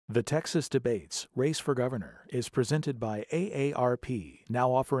The Texas Debates Race for Governor is presented by AARP, now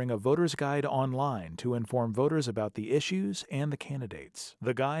offering a voter's guide online to inform voters about the issues and the candidates.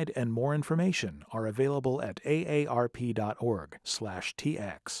 The guide and more information are available at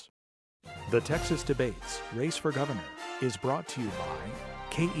aarp.org/tx. The Texas Debates Race for Governor is brought to you by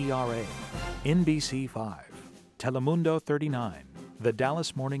KERA, NBC5, Telemundo 39, the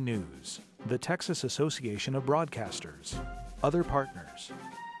Dallas Morning News, the Texas Association of Broadcasters, other partners,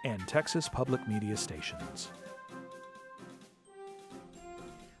 and Texas Public Media Stations.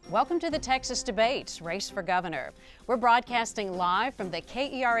 Welcome to the Texas Debates Race for Governor. We're broadcasting live from the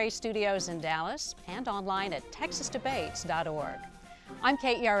KERA studios in Dallas and online at texasdebates.org. I'm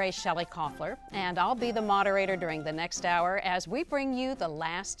KERA's Shelley Koffler, and I'll be the moderator during the next hour as we bring you the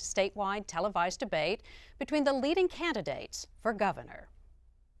last statewide televised debate between the leading candidates for governor.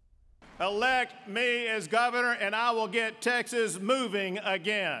 Elect me as governor, and I will get Texas moving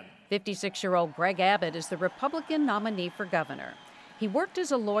again. 56-year-old Greg Abbott is the Republican nominee for governor. He worked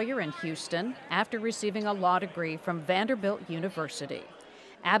as a lawyer in Houston after receiving a law degree from Vanderbilt University.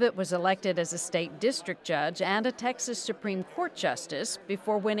 Abbott was elected as a state district judge and a Texas Supreme Court justice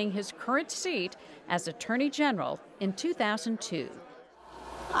before winning his current seat as Attorney General in 2002.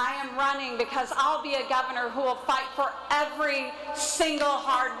 I am running because I'll be a governor who will fight for every single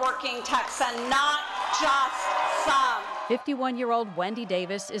hardworking Texan, not just some. 51-year-old Wendy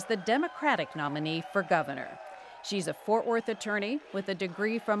Davis is the Democratic nominee for governor. She's a Fort Worth attorney with a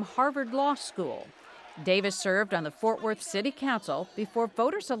degree from Harvard Law School. Davis served on the Fort Worth City Council before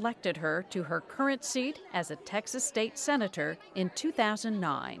voters elected her to her current seat as a Texas state senator in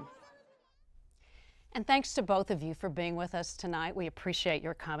 2009. And thanks to both of you for being with us tonight. We appreciate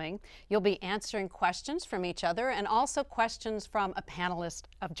your coming. You'll be answering questions from each other and also questions from a panelist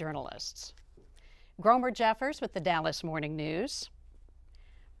of journalists. Gromer Jeffers with the Dallas Morning News.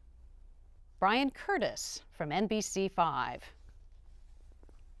 Brian Curtis from NBC5.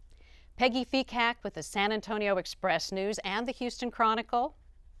 Peggy Feekak with the San Antonio Express News and the Houston Chronicle.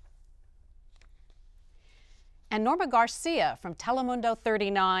 And Norma Garcia from Telemundo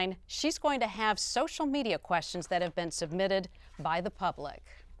 39. She's going to have social media questions that have been submitted by the public.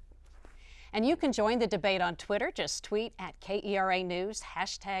 And you can join the debate on Twitter. Just tweet at KERA News,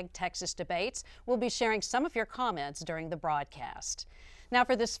 #TexasDebates. We'll be sharing some of your comments during the broadcast. Now,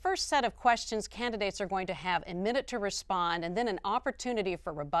 for this first set of questions, candidates are going to have a minute to respond and then an opportunity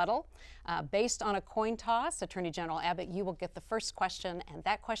for rebuttal. Based on a coin toss, Attorney General Abbott, you will get the first question, and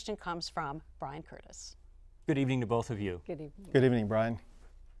that question comes from Brian Curtis. Good evening to both of you. Good evening. Good evening, Brian.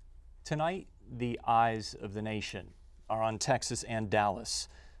 Tonight, the eyes of the nation are on Texas and Dallas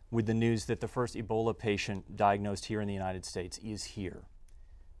with the news that the first Ebola patient diagnosed here in the United States is here.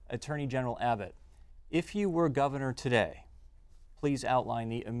 Attorney General Abbott, if you were governor today, please outline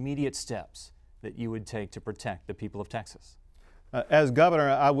the immediate steps that you would take to protect the people of Texas. As governor,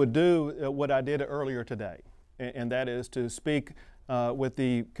 I would do what I did earlier today, and that is to speak with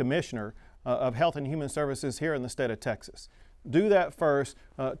the commissioner of Health and Human Services here in the state of Texas. Do that first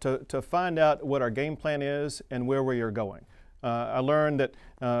to find out what our game plan is and where we are going. I learned that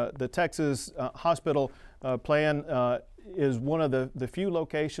the Texas hospital plan is one of the few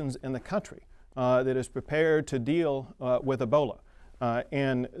locations in the country that is prepared to deal with Ebola.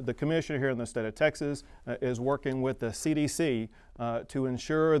 And the commissioner here in the state of Texas is working with the CDC to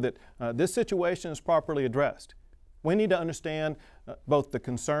ensure that this situation is properly addressed. We need to understand both the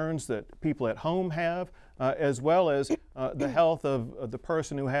concerns that people at home have as well as the health of the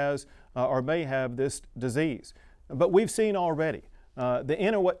person who has or may have this disease. But we've seen already the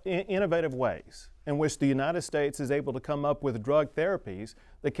innovative ways in which the United States is able to come up with drug therapies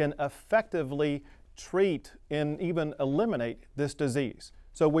that can effectively treat and even eliminate this disease.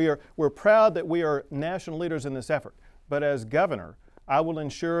 So we're proud that we are national leaders in this effort. But as governor, I will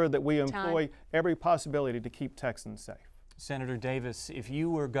ensure that we employ every possibility to keep Texans safe. Senator Davis, if you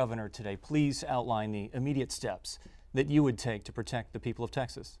were governor today, please outline the immediate steps that you would take to protect the people of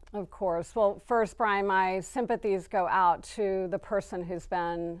Texas. Of course. Well, first, Brian, my sympathies go out to the person who's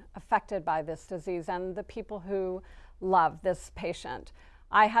been affected by this disease and the people who love this patient.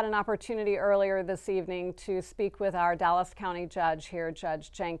 I had an opportunity earlier this evening to speak with our Dallas County judge here,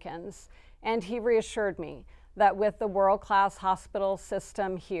 Judge Jenkins, and he reassured me that with the world-class hospital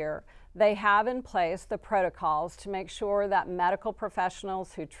system here, they have in place the protocols to make sure that medical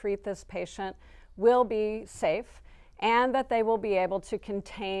professionals who treat this patient will be safe and that they will be able to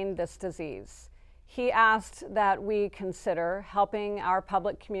contain this disease. He asked that we consider helping our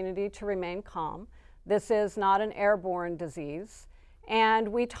public community to remain calm. This is not an airborne disease. And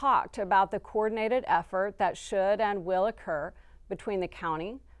we talked about the coordinated effort that should and will occur between the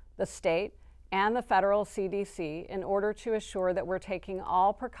county, the state, and the federal CDC in order to assure that we're taking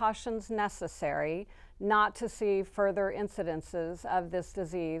all precautions necessary not to see further incidences of this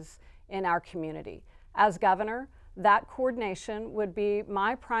disease in our community. As governor, that coordination would be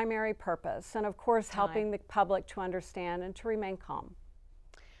my primary purpose, and of course helping the public to understand and to remain calm.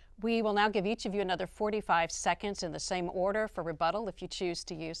 We will now give each of you another 45 seconds in the same order for rebuttal if you choose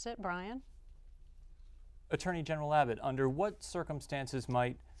to use it. Brian? Attorney General Abbott, under what circumstances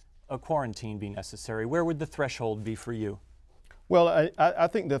might a quarantine be necessary? Where would the threshold be for you? Well, I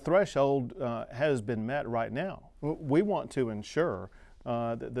think the threshold has been met right now. We want to ensure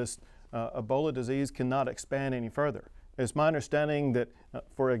that this Ebola disease cannot expand any further. It's my understanding that,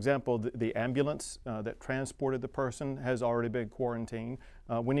 for example, the ambulance that transported the person has already been quarantined.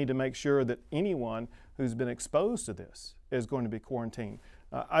 We need to make sure that anyone who's been exposed to this is going to be quarantined.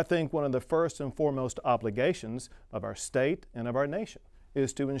 I think one of the first and foremost obligations of our state and of our nation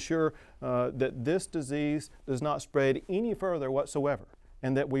is to ensure that this disease does not spread any further whatsoever,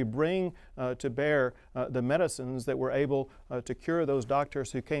 and that we bring to bear the medicines that were able to cure those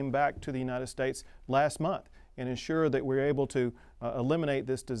doctors who came back to the United States last month, and ensure that we're able to eliminate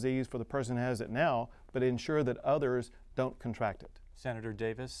this disease for the person who has it now, but ensure that others don't contract it. Senator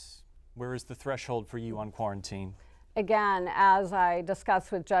Davis, where is the threshold for you on quarantine? Again, as I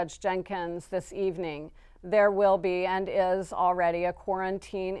discussed with Judge Jenkins this evening, there will be and is already a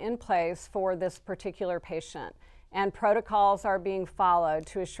quarantine in place for this particular patient. And protocols are being followed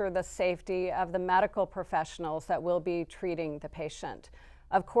to assure the safety of the medical professionals that will be treating the patient.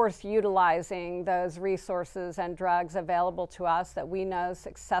 Of course, utilizing those resources and drugs available to us that we know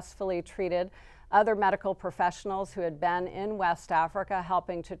successfully treated other medical professionals who had been in West Africa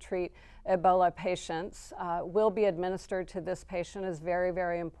helping to treat Ebola patients will be administered to this patient is very,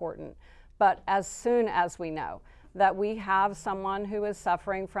 very important. But as soon as we know that we have someone who is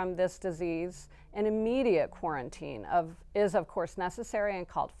suffering from this disease, an immediate quarantine is of course necessary and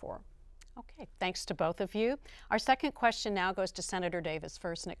called for. Okay, thanks to both of you. Our second question now goes to Senator Davis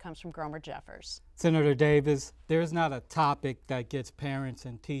first, and it comes from Gromer Jeffers. Senator Davis, there's not a topic that gets parents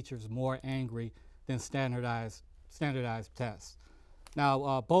and teachers more angry than standardized tests.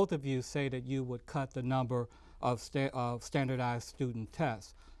 Now, both of you say that you would cut the number of standardized student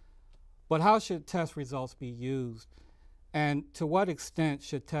tests. But how should test results be used? And to what extent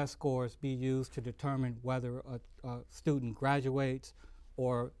should test scores be used to determine whether a student graduates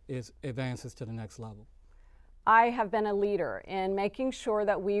or advances to the next level? I have been a leader in making sure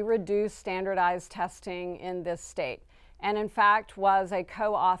that we reduce standardized testing in this state, and in fact was a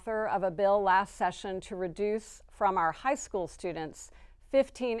co-author of a bill last session to reduce from our high school students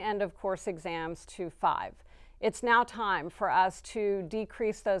 15 end-of-course exams to 5. It's now time for us to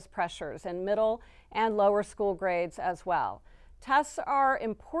decrease those pressures in middle and lower school grades as well. Tests are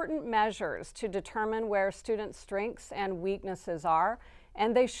important measures to determine where students' strengths and weaknesses are,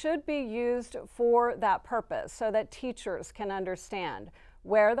 and they should be used for that purpose so that teachers can understand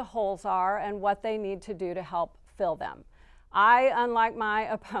where the holes are and what they need to do to help fill them. I, unlike my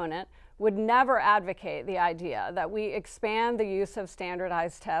opponent, would never advocate the idea that we expand the use of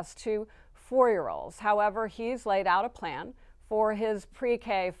standardized tests to 4-year-olds. However, he's laid out a plan for his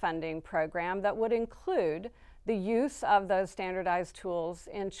pre-K funding program that would include the use of those standardized tools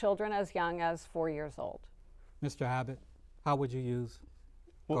in children as young as 4 years old. Mr. Abbott, how would you use?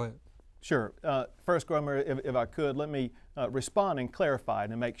 Go ahead. Sure. First, Gromer, if I could, let me respond and clarify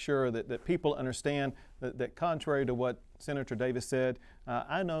and make sure that people understand that contrary to what Senator Davis said,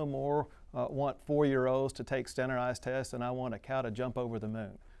 I no more want 4-year-olds to take standardized tests than I want a cow to jump over the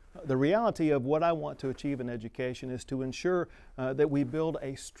moon. The reality of what I want to achieve in education is to ensure that we build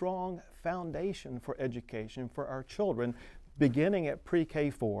a strong foundation for education for our children, beginning at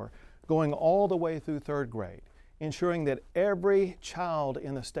pre-K4, going all the way through 3rd grade, ensuring that every child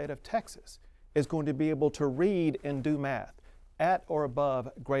in the state of Texas is going to be able to read and do math at or above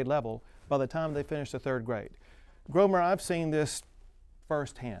grade level by the time they finish the 3rd grade. Gromer, I've seen this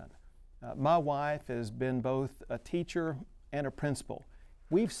firsthand. My wife has been both a teacher and a principal.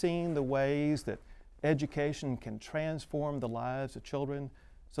 We've seen the ways that education can transform the lives of children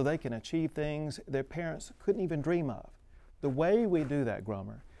so they can achieve things their parents couldn't even dream of. The way we do that,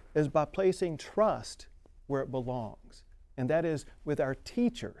 Gromer, is by placing trust where it belongs, and that is with our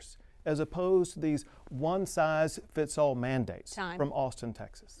teachers, as opposed to these one-size-fits-all mandates from Austin,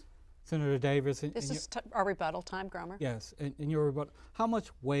 Texas. Senator Davis. This is our rebuttal time, Gromer. Yes, in your rebuttal, how much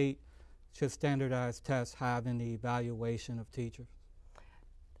weight should standardized tests have in the evaluation of teachers?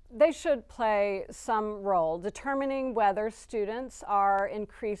 They should play some role determining whether students are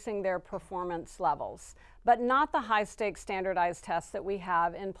increasing their performance levels. but not the high-stakes standardized tests that we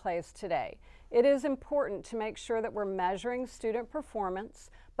have in place today. It is important to make sure that we're measuring student performance,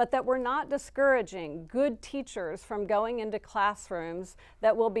 but that we're not discouraging good teachers from going into classrooms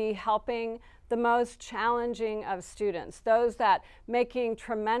that will be helping the most challenging of students, those that making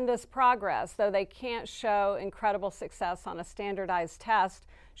tremendous progress, though they can't show incredible success on a standardized test,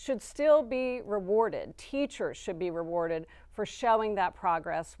 should still be rewarded. Teachers should be rewarded for showing that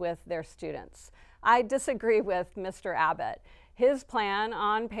progress with their students. I disagree with Mr. Abbott. His plan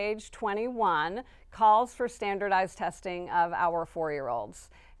on page 21 calls for standardized testing of our 4-year-olds.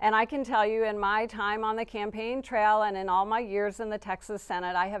 And I can tell you, in my time on the campaign trail and in all my years in the Texas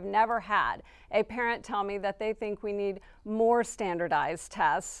Senate, I have never had a parent tell me that they think we need more standardized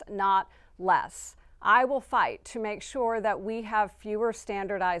tests, not less. I will fight to make sure that we have fewer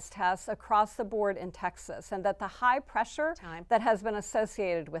standardized tests across the board in Texas, and that the high pressure that has been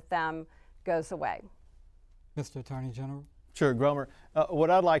associated with them goes away. Mr. Attorney General. Sure, Gromer.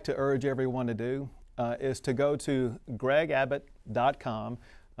 What I'd like to urge everyone to do is to go to gregabbott.com.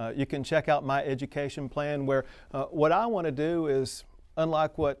 You can check out my education plan, where what I want to do is,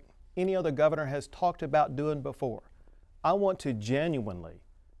 unlike what any other governor has talked about doing before, I want to genuinely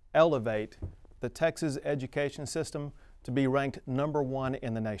elevate the Texas education system to be ranked #1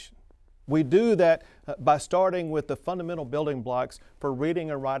 in the nation. We do that by starting with the fundamental building blocks for reading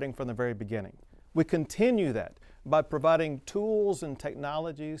and writing from the very beginning. We continue that by providing tools and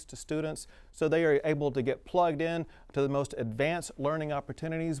technologies to students so they are able to get plugged in to the most advanced learning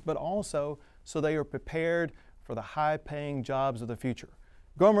opportunities, but also so they are prepared for the high-paying jobs of the future.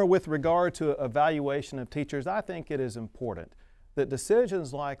 Gomer, with regard to evaluation of teachers, I think it is important that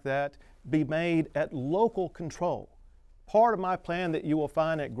decisions like that be made at local control. Part of my plan that you will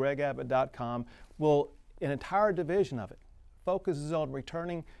find at gregabbott.com will, an entire division of it, focuses on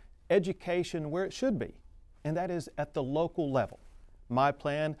returning education where it should be, and that is at the local level. My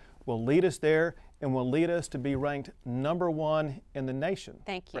plan will lead us there and will lead us to be ranked #1 in the nation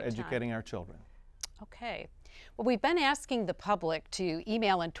for educating our children. Okay. Well, we've been asking the public to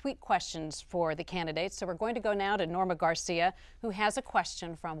email and tweet questions for the candidates, so we're going to go now to Norma Garcia, who has a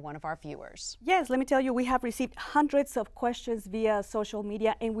question from one of our viewers. Yes, let me tell you, we have received hundreds of questions via social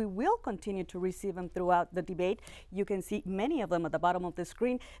media, and we will continue to receive them throughout the debate. You can see many of them at the bottom of the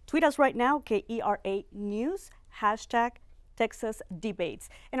screen. Tweet us right now, KERA News, #Texas Debates.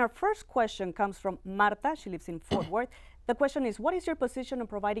 And our first question comes from Marta. She lives in Fort Worth. The question is, what is your position on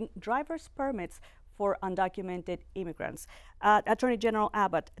providing driver's permits for undocumented immigrants? Attorney General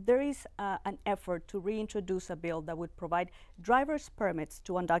Abbott, there is an effort to reintroduce a bill that would provide driver's permits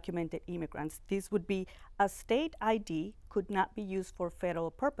to undocumented immigrants. This would be a state ID, could not be used for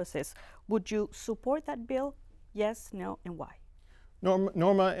federal purposes. Would you support that bill? Yes, no, and why?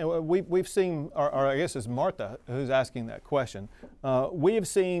 Norma, we've seen, or I guess it's Martha who's asking that question. We've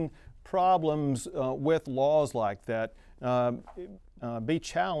seen problems with laws like that be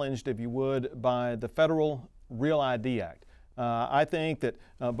challenged, if you would, by the Federal Real ID Act. I think that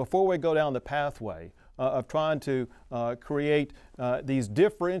before we go down the pathway of trying to create these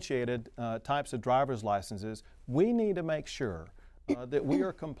differentiated types of driver's licenses, we need to make sure that we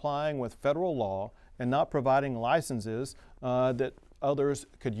are complying with federal law and not providing licenses that others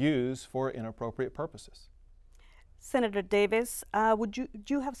could use for inappropriate purposes. Senator Davis,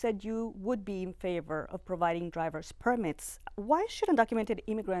 you have said you would be in favor of providing driver's permits. Why should undocumented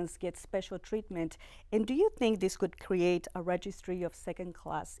immigrants get special treatment? And do you think this could create a registry of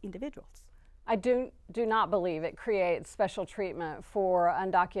second-class individuals? I do not believe it creates special treatment for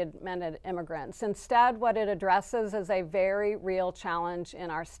undocumented immigrants. Instead, what it addresses is a very real challenge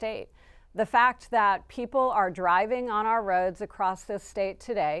in our state. The fact that people are driving on our roads across this state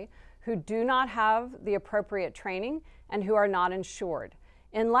today who do not have the appropriate training and who are not insured.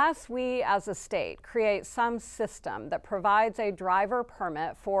 Unless we as a state create some system that provides a driver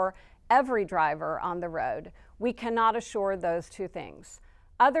permit for every driver on the road, we cannot assure those two things.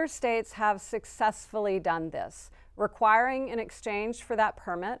 Other states have successfully done this, requiring in exchange for that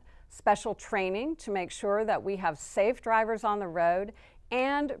permit special training to make sure that we have safe drivers on the road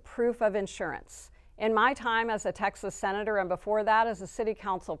and proof of insurance. In my time as a Texas senator and before that as a city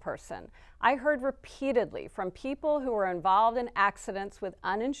council person, I heard repeatedly from people who were involved in accidents with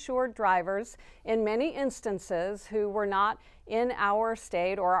uninsured drivers, in many instances who were not in our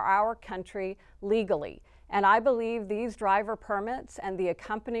state or our country legally. And I believe these driver permits and the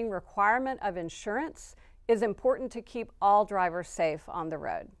accompanying requirement of insurance is important to keep all drivers safe on the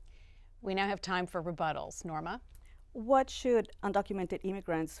road. We now have time for rebuttals. Norma? What should undocumented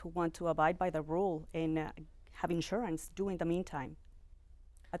immigrants who want to abide by the rule and have insurance do in the meantime?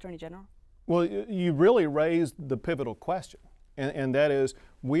 Attorney General? Well, you really raised the pivotal question, and that is,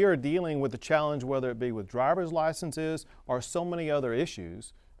 we are dealing with the challenge, whether it be with driver's licenses or so many other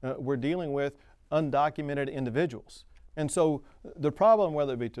issues. We're dealing with undocumented individuals. And so the problem,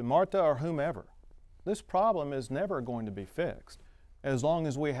 whether it be to Marta or whomever, this problem is never going to be fixed as long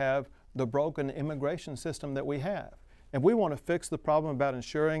as we have the broken immigration system that we have. If we want to fix the problem about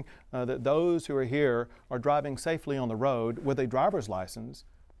ensuring that those who are here are driving safely on the road with a driver's license,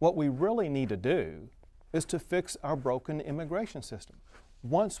 what we really need to do is to fix our broken immigration system.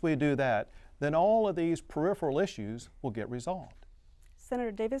 Once we do that, then all of these peripheral issues will get resolved.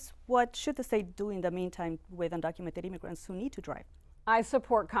 Senator Davis, what should the state do in the meantime with undocumented immigrants who need to drive? I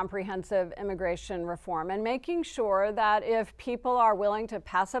support comprehensive immigration reform and making sure that if people are willing to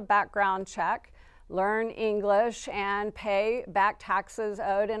pass a background check, learn English, and pay back taxes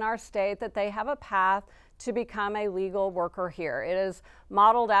owed in our state, that they have a path to become a legal worker here. It is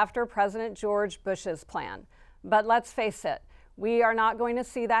modeled after President George Bush's plan. But let's face it, we are not going to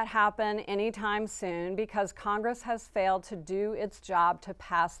see that happen anytime soon because Congress has failed to do its job to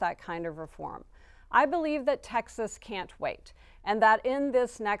pass that kind of reform. I believe that Texas can't wait, and that in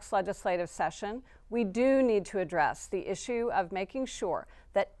this next legislative session, we do need to address the issue of making sure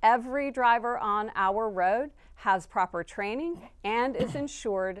that every driver on our road has proper training and is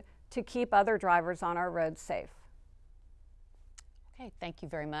insured to keep other drivers on our roads safe. Okay, thank you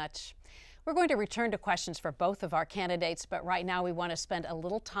very much. We're going to return to questions for both of our candidates, but right now we want to spend a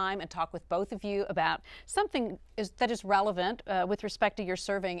little time and talk with both of you about something that is relevant with respect to your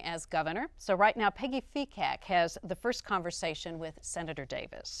serving as governor. So right now, Peggy Fekak has the first conversation with Senator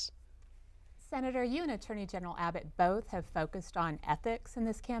Davis. Senator, you and Attorney General Abbott both have focused on ethics in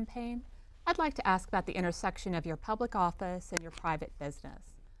this campaign. I'd like to ask about the intersection of your public office and your private business.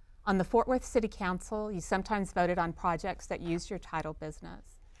 On the Fort Worth City Council, you sometimes voted on projects that used your title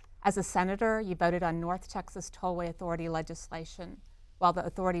business. As a senator, you voted on North Texas Tollway Authority legislation while the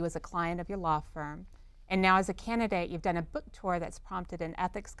authority was a client of your law firm. And now as a candidate, you've done a book tour that's prompted an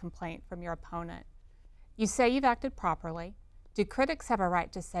ethics complaint from your opponent. You say you've acted properly. Do critics have a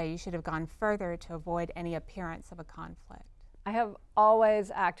right to say you should have gone further to avoid any appearance of a conflict? I have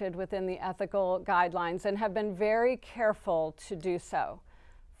always acted within the ethical guidelines and have been very careful to do so.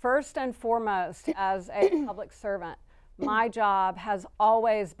 First and foremost, as a public servant, my job has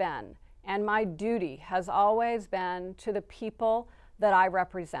always been, and my duty has always been, to the people that I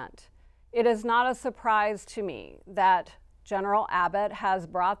represent. It is not a surprise to me that General Abbott has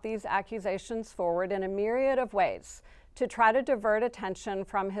brought these accusations forward in a myriad of ways to try to divert attention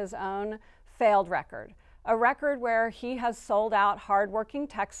from his own failed record, a record where he has sold out hardworking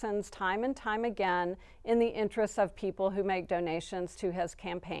Texans time and time again in the interests of people who make donations to his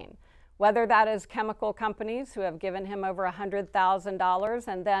campaign. Whether that is chemical companies who have given him over $100,000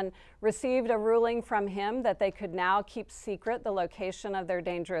 and then received a ruling from him that they could now keep secret the location of their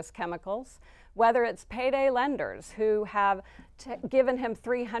dangerous chemicals, whether it's payday lenders who have given him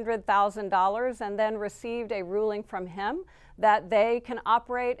 $300,000 and then received a ruling from him that they can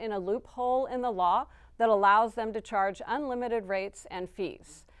operate in a loophole in the law that allows them to charge unlimited rates and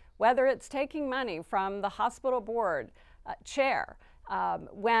fees, whether it's taking money from the hospital board chair,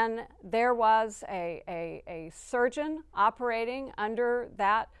 when there was a surgeon operating under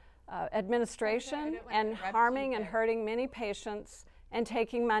that administration and harming and hurting many patients and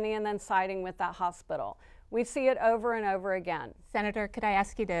taking money and then siding with that hospital. We see it over and over again. Senator, could I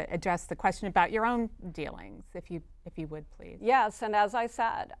ask you to address the question about your own dealings, if you would, please? Yes, and as I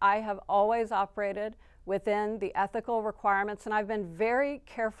said, I have always operated within the ethical requirements, and I've been very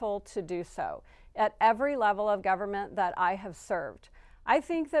careful to do so at every level of government that I have served. I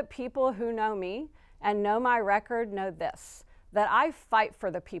think that people who know me and know my record know this, that I fight for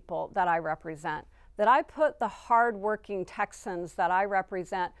the people that I represent, that I put the hardworking Texans that I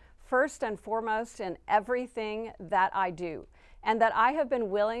represent first and foremost in everything that I do, and that I have been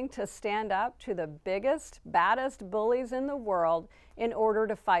willing to stand up to the biggest, baddest bullies in the world in order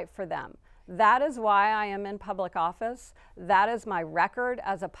to fight for them. That is why I am in public office. That is my record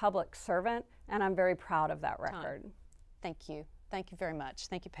as a public servant, and I'm very proud of that record. Thank you. Thank you very much.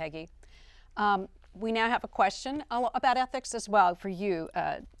 Thank you, Peggy. We now have a question about ethics as well for you,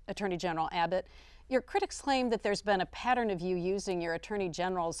 Attorney General Abbott. Your critics claim that there's been a pattern of you using your Attorney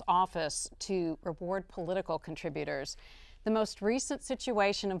General's office to reward political contributors. The most recent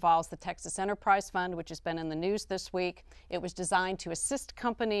situation involves the Texas Enterprise Fund, which has been in the news this week. It was designed to assist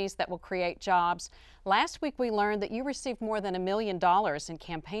companies that will create jobs. Last week, we learned that you received more than $1 million in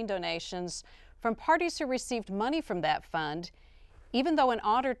campaign donations from parties who received money from that fund, even though an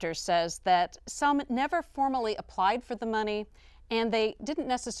auditor says that some never formally applied for the money and they didn't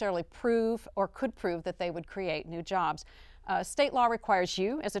necessarily prove or could prove that they would create new jobs. State law requires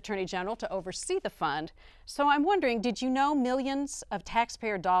you, as Attorney General, to oversee the fund. So I'm wondering, did you know millions of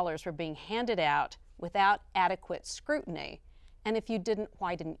taxpayer dollars were being handed out without adequate scrutiny? And if you didn't,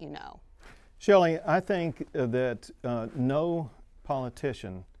 why didn't you know? Shelley, I think that no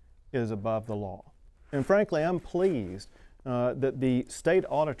politician is above the law. And frankly, I'm pleased that the state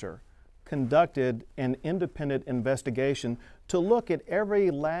auditor conducted an independent investigation to look at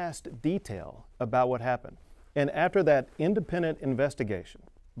every last detail about what happened. And after that independent investigation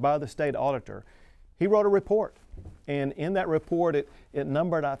by the state auditor, he wrote a report. And in that report, it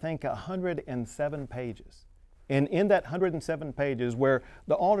numbered, I think, 107 pages. And in that 107 pages, where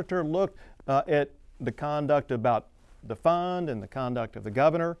the auditor looked at the conduct about the fund and the conduct of the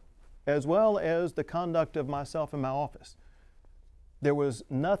governor, as well as the conduct of myself and my office, there was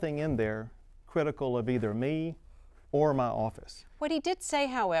nothing in there critical of either me or my office. What he did say,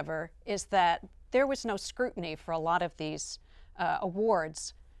 however, is that there was no scrutiny for a lot of these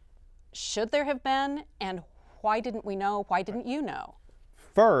awards. Should there have been, and why didn't we know? Why didn't you know?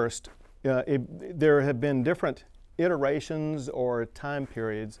 First, there have been different iterations or time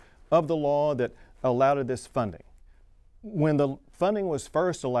periods of the law that allowed this funding. When the funding was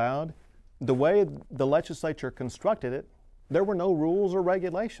first allowed, the way the legislature constructed it, there were no rules or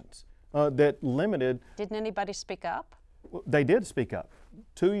regulations that limited. Didn't anybody speak up? They did speak up.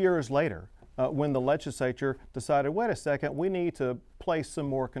 2 years later, when the legislature decided, wait a second, we need to place some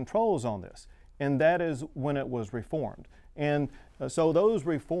more controls on this. And that is when it was reformed. And so those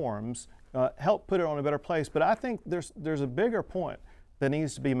reforms helped put it on a better place. But I think there's a bigger point that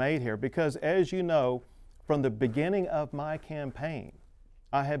needs to be made here, because as you know, from the beginning of my campaign,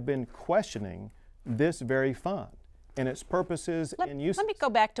 I have been questioning this very fund and its purposes and uses. Let me go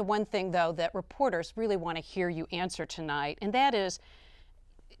back to one thing, though, that reporters really want to hear you answer tonight, and that is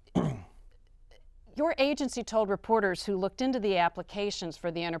your agency told reporters who looked into the applications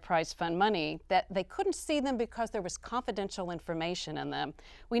for the enterprise fund money that they couldn't see them because there was confidential information in them.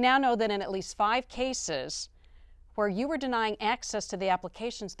 We now know that in at least 5 cases where you were denying access to the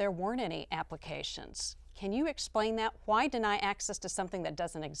applications, there weren't any applications. Can you explain that? Why deny access to something that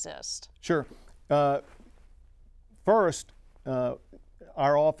doesn't exist? Sure. First,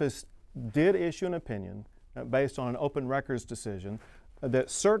 our office did issue an opinion based on an open records decision that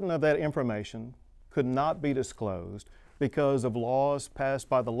certain of that information could not be disclosed because of laws passed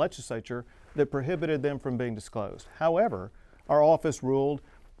by the legislature that prohibited them from being disclosed. However, our office ruled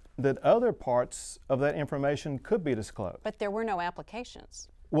that other parts of that information could be disclosed. But there were no applications.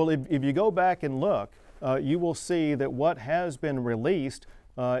 Well, if you go back and look, you will see that what has been released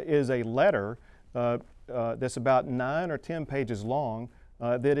is a letter that's about 9 or 10 pages long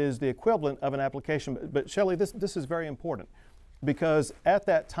that is the equivalent of an application. But Shelley, this is very important, because at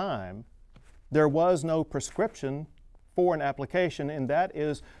that time, there was no prescription for an application, and that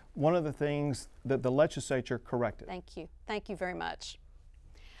is one of the things that the legislature corrected. Thank you. Thank you very much.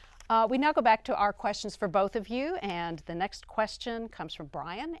 We now go back to our questions for both of you, and the next question comes from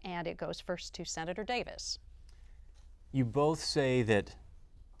Brian, and it goes first to Senator Davis. You both say that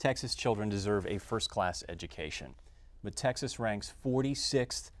Texas children deserve a first-class education, but Texas ranks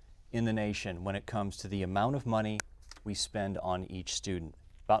 46th in the nation when it comes to the amount of money we spend on each student,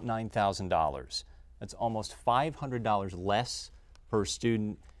 about $9,000. That's almost $500 less per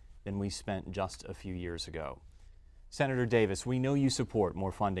student than we spent just a few years ago. Senator Davis, we know you support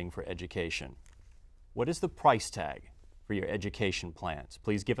more funding for education. What is the price tag for your education plans?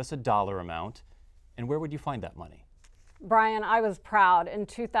 Please give us a dollar amount, and where would you find that money? Brian, I was proud in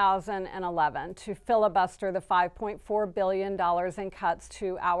 2011 to filibuster the $5.4 billion in cuts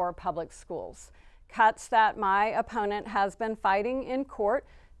to our public schools. Cuts that my opponent has been fighting in court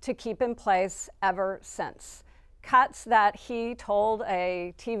to keep in place ever since. Cuts that he told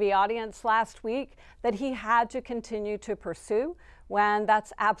a TV audience last week that he had to continue to pursue, when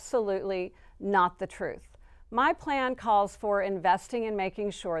that's absolutely not the truth. My plan calls for investing in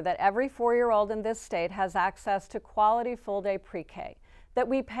making sure that every 4-year-old in this state has access to quality full-day pre-K, that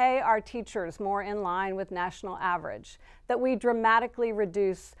we pay our teachers more in line with national average, that we dramatically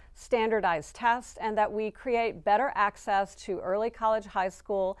reduce standardized tests, and that we create better access to early college, high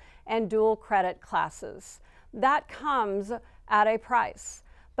school, and dual credit classes. That comes at a price.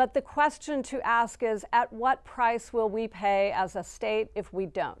 But the question to ask is, at what price will we pay as a state if we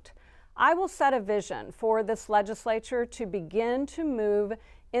don't? I will set a vision for this legislature to begin to move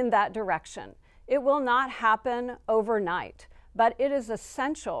in that direction. It will not happen overnight, but it is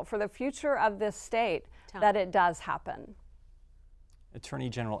essential for the future of this state that it does happen. Attorney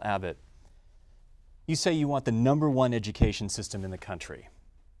General Abbott, You say you want the #1 education system in the country.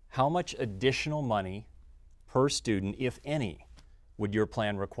 How much additional money per student, if any, would your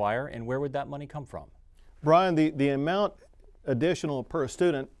plan require, and where would that money come from? Brian, the amount additional per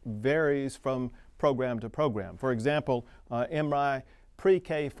student varies from program to program. For example, in my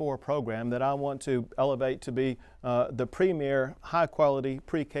pre-K 4 program that I want to elevate to be the premier high-quality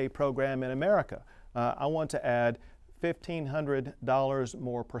pre-K program in America, I want to add $1,500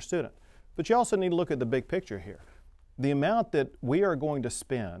 more per student. But you also need to look at the big picture here. The amount that we are going to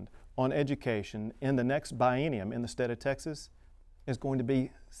spend on education in the next biennium in the state of Texas is going to be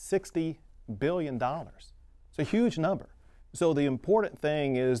 $60 billion. It's a huge number. So the important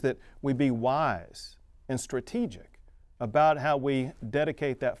thing is that we be wise and strategic about how we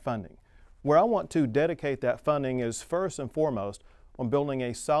dedicate that funding. Where I want to dedicate that funding is first and foremost on building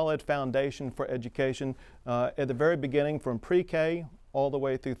a solid foundation for education at the very beginning from pre-K all the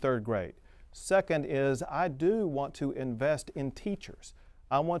way through 3rd grade. Second is I do want to invest in teachers.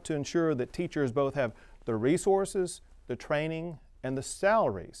 I want to ensure that teachers both have the resources, the training, and the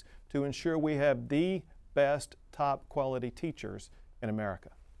salaries to ensure we have the best top quality teachers in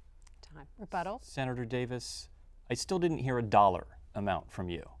America. Time. Rebuttal. Senator Davis, I still didn't hear a dollar amount from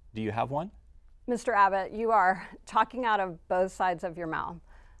you. Do you have one? Mr. Abbott, you are talking out of both sides of your mouth.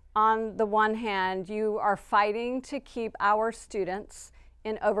 On the one hand, you are fighting to keep our students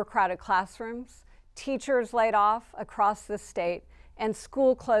in overcrowded classrooms, teachers laid off across the state, and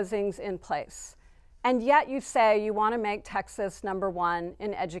school closings in place. And yet you say you want to make Texas #1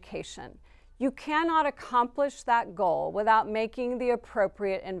 in education. You cannot accomplish that goal without making the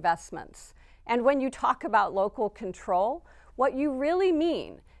appropriate investments. And when you talk about local control, what you really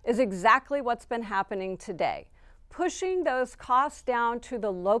mean is exactly what's been happening today. Pushing those costs down to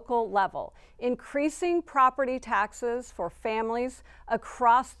the local level, increasing property taxes for families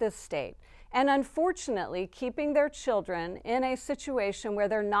across this state, and unfortunately keeping their children in a situation where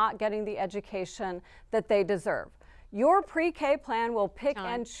they're not getting the education that they deserve. Your pre-K plan will pick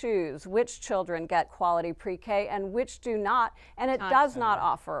and choose which children get quality pre-K and which do not, and it does not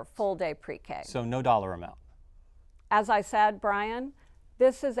offer full-day pre-K. So no dollar amount. As I said, Brian,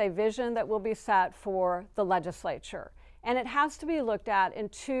 this is a vision that will be set for the legislature, and it has to be looked at in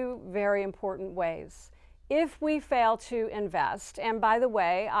 2 very important ways. If we fail to invest, and by the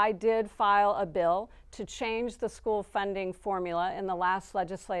way, I did file a bill to change the school funding formula in the last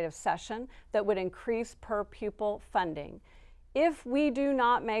legislative session that would increase per pupil funding. If we do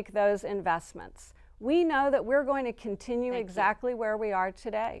not make those investments, we know that we're going to continue exactly where we are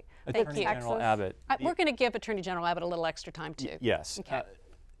today. Attorney General Abbott. We're going to give Attorney General Abbott a little extra time too. Yes. Okay.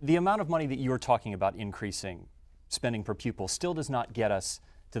 The amount of money that you're talking about increasing spending per pupil still does not get us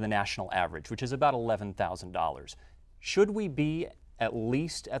to the national average, which is about $11,000. Should we be at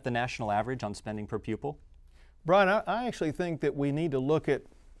least at the national average on spending per pupil? Brian, I actually think that we need to look at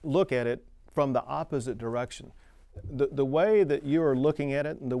it from the opposite direction. The way that you're looking at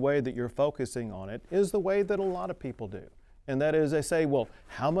it and the way that you're focusing on it is the way that a lot of people do. And that is they say, well,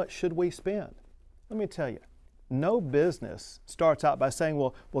 how much should we spend? Let me tell you, no business starts out by saying,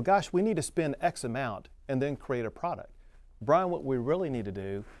 well gosh, we need to spend X amount and then create a product. Brian, what we really need to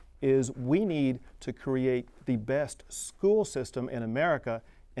do is we need to create the best school system in America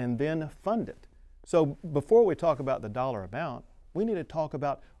and then fund it. So before we talk about the dollar amount, we need to talk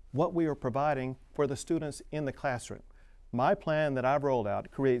about what we are providing for the students in the classroom. My plan that I've rolled out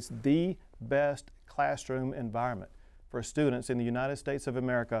creates the best classroom environment for students in the United States of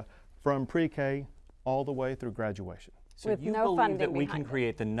America from pre-K all the way through graduation. So with you no believe that we funding can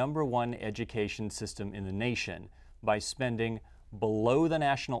create the #1 education system in the nation by spending below the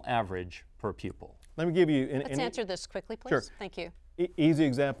national average per pupil? Let me give you Let's answer this quickly, please. Sure. Thank you. Easy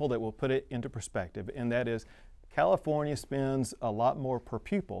example that will put it into perspective, and that is California spends a lot more per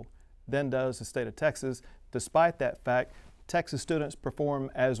pupil than does the state of Texas. Despite that fact, Texas students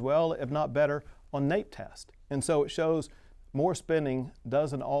perform as well, if not better, on NAEP test. And so it shows more spending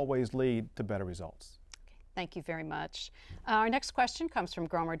doesn't always lead to better results. Thank you very much. Our next question comes from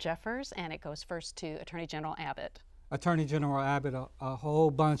Gromer Jeffers, and it goes first to Attorney General Abbott. Attorney General Abbott, a whole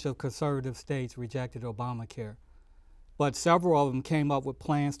bunch of conservative states rejected Obamacare, but several of them came up with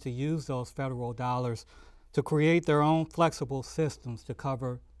plans to use those federal dollars to create their own flexible systems to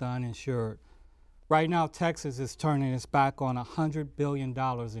cover the uninsured. Right now, Texas is turning its back on $100 billion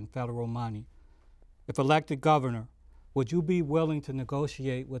in federal money. If elected governor, would you be willing to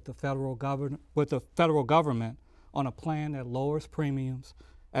negotiate with the federal government on a plan that lowers premiums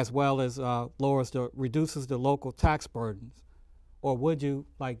as well as reduces the local tax burdens? Or would you,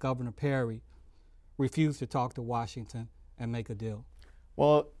 like Governor Perry, refuse to talk to Washington and make a deal?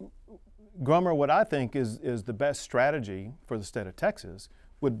 Well, Grummer, what I think is the best strategy for the state of Texas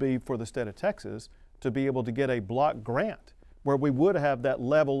would be for the state of Texas to be able to get a block grant where we would have that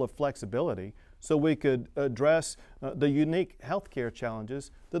level of flexibility so we could address the unique healthcare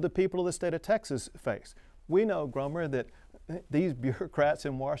challenges that the people of the state of Texas face. We know, Grummer, that these bureaucrats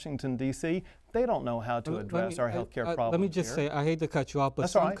in Washington, D.C., they don't know how to address our healthcare problems. Let me just say, I hate to cut you off, but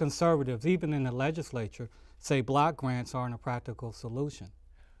some conservatives, even in the legislature, say block grants aren't a practical solution.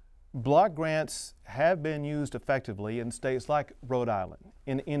 Block grants have been used effectively in states like Rhode Island,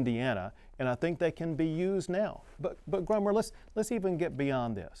 in Indiana, and I think they can be used now. But Grummer, let's even get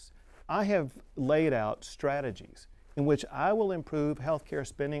beyond this. I have laid out strategies in which I will improve healthcare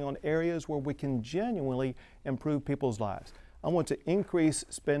spending on areas where we can genuinely improve people's lives. I want to increase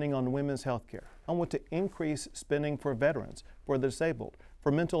spending on women's health care. I want to increase spending for veterans, for the disabled,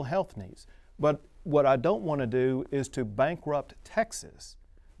 for mental health needs. But what I don't want to do is to bankrupt Texas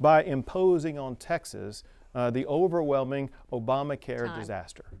by imposing on Texas the overwhelming Obamacare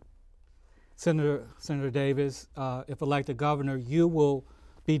disaster. Senator Davis, if elected governor, you will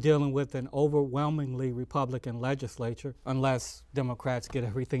be dealing with an overwhelmingly Republican legislature unless Democrats get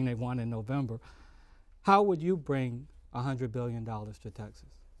everything they want in November. How would you bring $100 billion to Texas?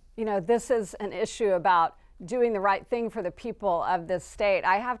 You know, this is an issue about doing the right thing for the people of this state.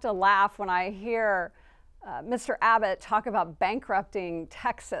 I have to laugh when I hear Mr. Abbott talk about bankrupting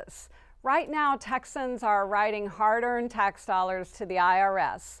Texas. Right now, Texans are writing hard-earned tax dollars to the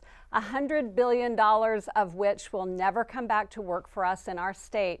IRS, $100 billion of which will never come back to work for us in our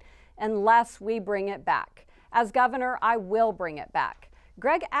state unless we bring it back. As governor, I will bring it back.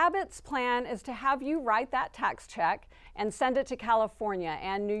 Greg Abbott's plan is to have you write that tax check and send it to California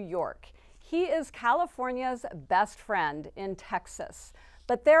and New York. He is California's best friend in Texas.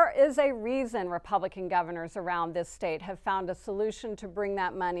 But there is a reason Republican governors around this state have found a solution to bring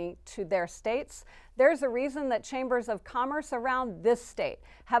that money to their states. There's a reason that chambers of commerce around this state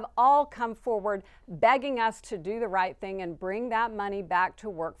have all come forward begging us to do the right thing and bring that money back to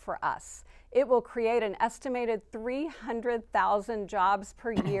work for us. It will create an estimated 300,000 jobs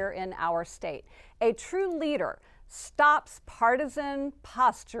per year in our state. A true leader stops partisan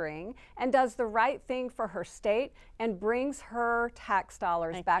posturing and does the right thing for her state and brings her tax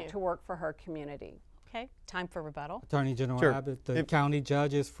dollars back to work for her community. Okay, time for rebuttal. Attorney General Abbott, the county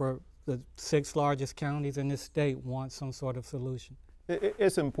judges for the 6 largest counties in this state want some sort of solution.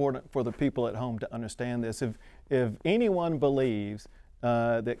 It's important for the people at home to understand this. If anyone believes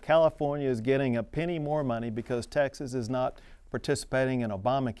that California is getting a penny more money because Texas is not participating in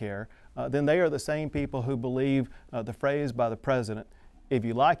Obamacare, then they are the same people who believe the phrase by the president, if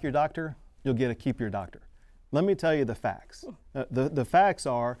you like your doctor, you'll get to keep your doctor. Let me tell you the facts. The facts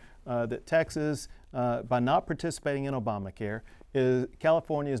are that Texas, by not participating in Obamacare,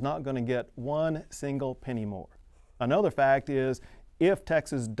 California is not going to get one single penny more. Another fact is if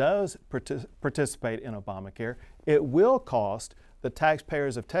Texas does participate in Obamacare, it will cost the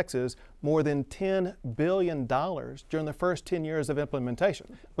taxpayers of Texas more than $10 billion during the first 10 years of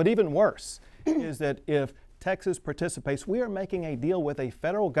implementation. But even worse is that if Texas participates, we are making a deal with a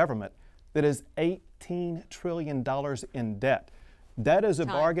federal government that is $18 trillion in debt. That is a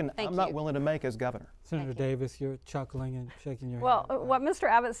bargain I'm not willing to make as governor. Senator Davis, you're chuckling and shaking your head. Well, what Mr.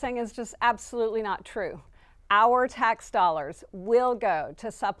 Abbott's saying is just absolutely not true. Our tax dollars will go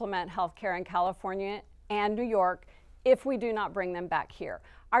to supplement health care in California and New York if we do not bring them back here.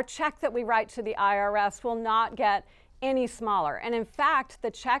 Our check that we write to the IRS will not get any smaller. And in fact,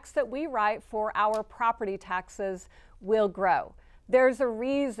 the checks that we write for our property taxes will grow. There's a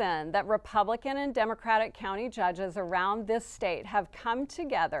reason that Republican and Democratic county judges around this state have come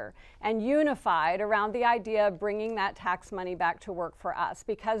together and unified around the idea of bringing that tax money back to work for us,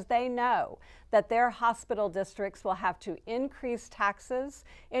 because they know that their hospital districts will have to increase taxes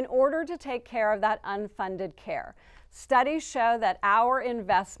in order to take care of that unfunded care. Studies show that our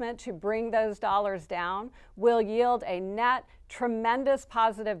investment to bring those dollars down will yield a net tremendous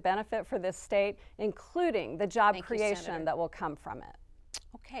positive benefit for this state, including the job creation that will come from it.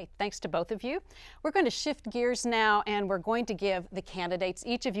 Okay, thanks to both of you. We're going to shift gears now, and we're going to give the candidates,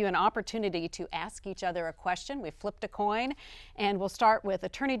 each of you, an opportunity to ask each other a question. We've flipped a coin, and we'll start with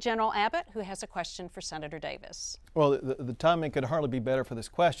Attorney General Abbott, who has a question for Senator Davis. Well, the timing could hardly be better for this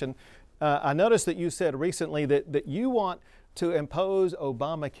question. I noticed that you said recently that you want to impose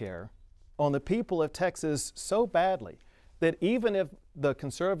Obamacare on the people of Texas so badly that even if the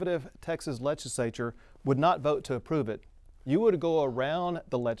conservative Texas legislature would not vote to approve it, you would go around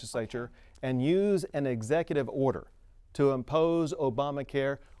the legislature and use an executive order to impose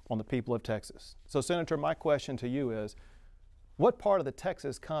Obamacare on the people of Texas. So, Senator, my question to you is, what part of the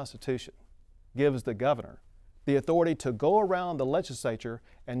Texas Constitution gives the governor the authority to go around the legislature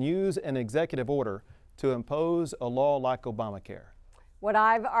and use an executive order to impose a law like Obamacare? What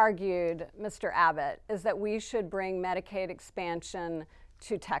I've argued, Mr. Abbott, is that we should bring Medicaid expansion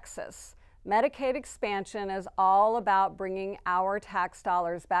to Texas. Medicaid expansion is all about bringing our tax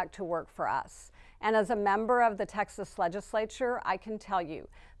dollars back to work for us. And as a member of the Texas legislature, I can tell you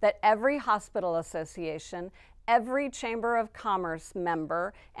that every hospital association, every Chamber of Commerce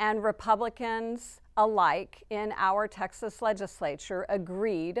member, and Republicans alike in our Texas legislature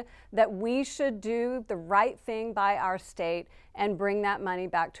agreed that we should do the right thing by our state and bring that money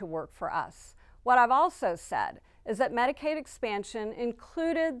back to work for us. What I've also said is that Medicaid expansion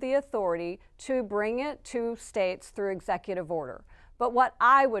included the authority to bring it to states through executive order. But what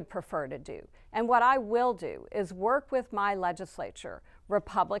I would prefer to do, and what I will do, is work with my legislature,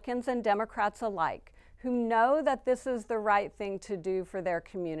 Republicans and Democrats alike, who know that this is the right thing to do for their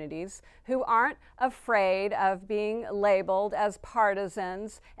communities, who aren't afraid of being labeled as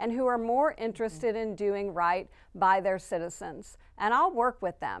partisans, and who are more interested in doing right by their citizens. And I'll work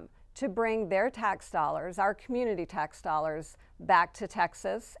with them to bring their tax dollars, our community tax dollars, back to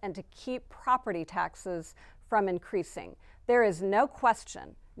Texas and to keep property taxes from increasing. There is no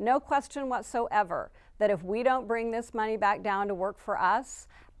question whatsoever that if we don't bring this money back down to work for us,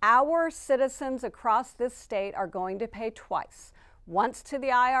 our citizens across this state are going to pay twice. Once to the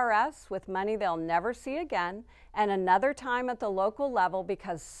IRS with money they'll never see again, and another time at the local level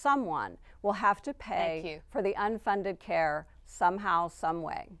because someone will have to pay for the unfunded care somehow, some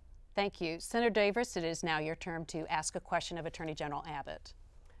way. Thank you. Senator Davis, it is now your turn to ask a question of Attorney General Abbott.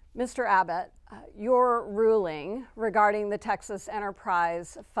 Mr. Abbott, your ruling regarding the Texas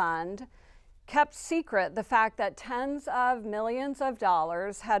Enterprise Fund kept secret the fact that tens of millions of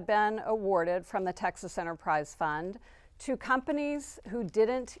dollars had been awarded from the Texas Enterprise Fund to companies who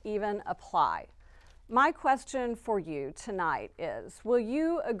didn't even apply. My question for you tonight is, will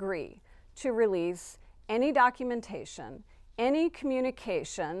you agree to release any documentation, any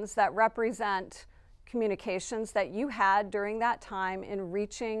communications that represent communications that you had during that time in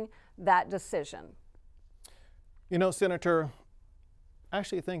reaching that decision? You know, Senator, I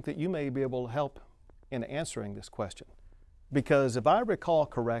actually think that you may be able to help in answering this question, because if I recall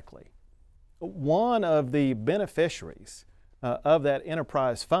correctly, one of the beneficiaries of that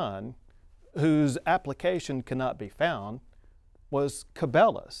enterprise fund whose application cannot be found was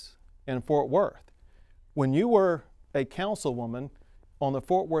Cabela's in Fort Worth. When you were a councilwoman on the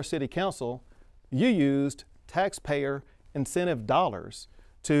Fort Worth City Council, you used taxpayer incentive dollars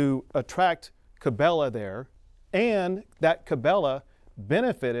to attract Cabela there, and that Cabela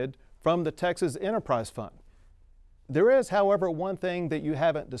benefited from the Texas Enterprise Fund. There is, however, one thing that you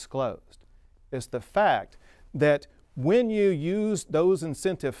haven't disclosed. It's the fact that when you used those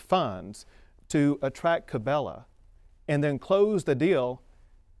incentive funds to attract Cabela and then close the deal,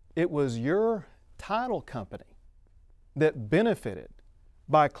 it was your title company that benefited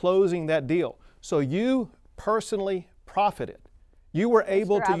by closing that deal. So you personally profited. You were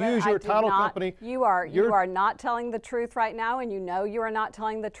able to use your title company. You are not telling the truth right now, and you know you are not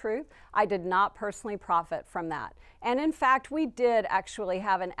telling the truth. I did not personally profit from that. And in fact, we did actually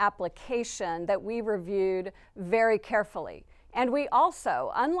have an application that we reviewed very carefully. And we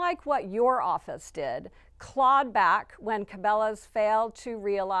also, unlike what your office did, clawed back when Cabela's failed to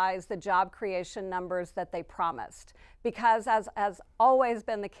realize the job creation numbers that they promised. Because as has always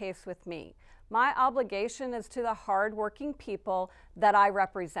been the case with me, my obligation is to the hardworking people that I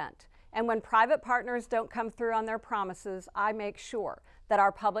represent. And when private partners don't come through on their promises, I make sure that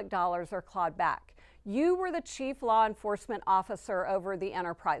our public dollars are clawed back. You were the chief law enforcement officer over the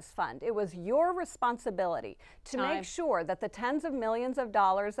Enterprise Fund. It was your responsibility to make sure that the tens of millions of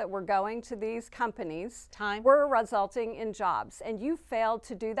dollars that were going to these companies were resulting in jobs. And you failed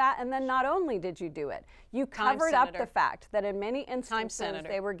to do that. And then not only did you do it, you covered up the fact that in many instances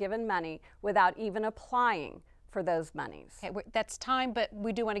they were given money without even applying for those monies. Okay, that's time, but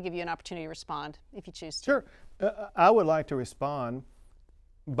we do want to give you an opportunity to respond if you choose to. Sure. I would like to respond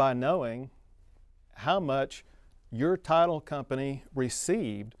by knowing how much your title company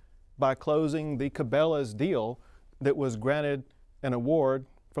received by closing the Cabela's deal that was granted an award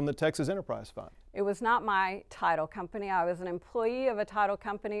from the Texas Enterprise Fund. It was not my title company. I was an employee of a title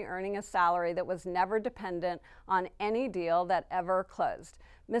company earning a salary that was never dependent on any deal that ever closed.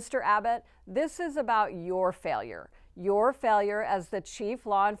 Mr. Abbott, this is about your failure as the chief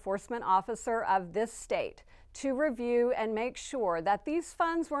law enforcement officer of this state to review and make sure that these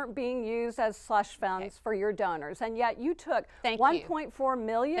funds weren't being used as slush funds for your donors. And yet you took $1.4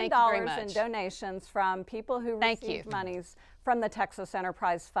 million in donations from people who received monies from the Texas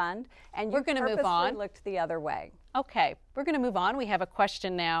Enterprise Fund, and we're going to move on. Looked the other way. Okay, we're going to move on. We have a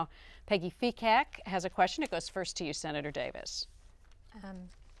question now. Peggy Fekak has a question. It goes first to you, Senator Davis.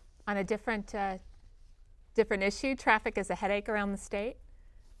 On a different issue, traffic is a headache around the state.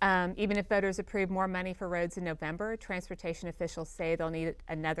 Even if voters approve more money for roads in November, transportation officials say they'll need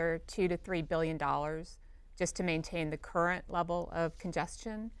another $2 to $3 billion just to maintain the current level of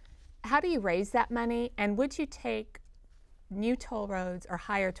congestion. How do you raise that money, and would you take new toll roads or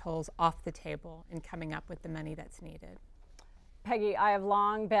higher tolls off the table in coming up with the money that's needed? Peggy, I have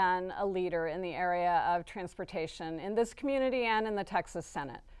long been a leader in the area of transportation in this community and in the Texas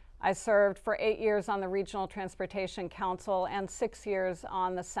Senate. I served for 8 years on the Regional Transportation Council and 6 years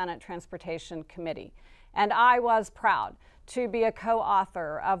on the Senate Transportation Committee. And I was proud to be a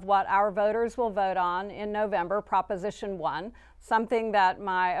co-author of what our voters will vote on in November, Proposition 1, something that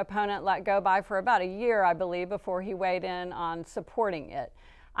my opponent let go by for about a year, I believe, before he weighed in on supporting it.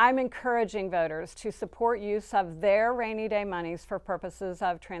 I'm encouraging voters to support use of their rainy day monies for purposes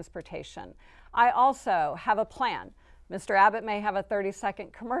of transportation. I also have a plan. Mr. Abbott may have a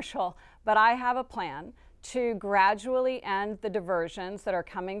 30-second commercial, but I have a plan to gradually end the diversions that are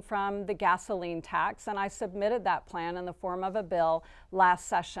coming from the gasoline tax, and I submitted that plan in the form of a bill last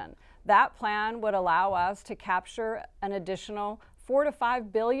session. That plan would allow us to capture an additional $4 to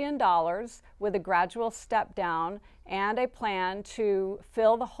 $5 billion with a gradual step down and a plan to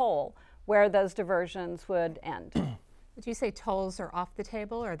fill the hole where those diversions would end. Would you say tolls are off the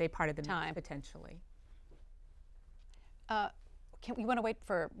table, or are they part of the mix potentially? You want to wait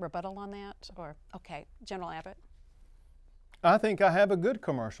for rebuttal on that? Or okay, General Abbott? I think I have a good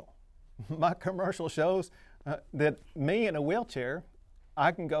commercial. My commercial shows that me in a wheelchair,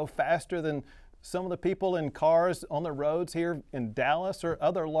 I can go faster than some of the people in cars on the roads here in Dallas or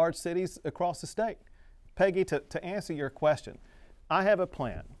other large cities across the state. Peggy, to answer your question, I have a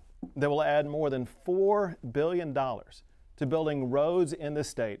plan that will add more than $4 billion to building roads in the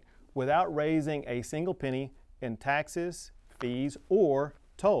state without raising a single penny in taxes, fees, or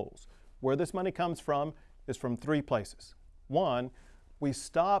tolls. Where this money comes from is from 3 places. 1, we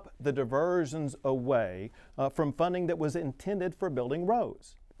stop the diversions away from funding that was intended for building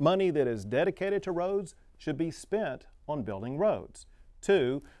roads. Money that is dedicated to roads should be spent on building roads.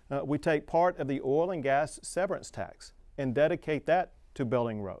 2, we take part of the oil and gas severance tax and dedicate that to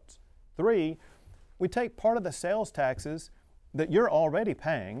building roads. 3, we take part of the sales taxes that you're already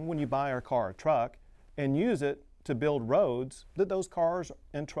paying when you buy a car or truck and use it to build roads that those cars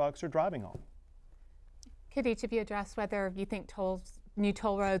and trucks are driving on. Could each of you address whether you think new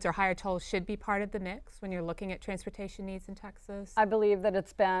toll roads or higher tolls should be part of the mix when you're looking at transportation needs in Texas? I believe that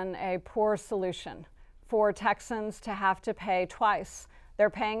it's been a poor solution for Texans to have to pay twice. They're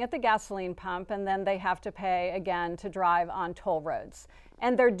paying at the gasoline pump, and then they have to pay again to drive on toll roads.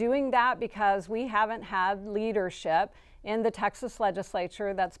 And they're doing that because we haven't had leadership in the Texas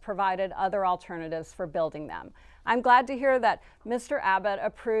legislature that's provided other alternatives for building them. I'm glad to hear that Mr. Abbott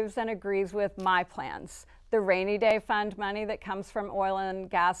approves and agrees with my plans. The rainy day fund money that comes from oil and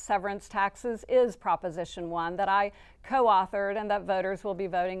gas severance taxes is Proposition 1 that I co-authored and that voters will be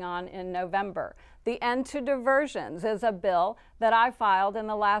voting on in November. The End to Diversions is a bill that I filed in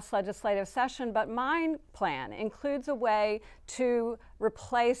the last legislative session, but my plan includes a way to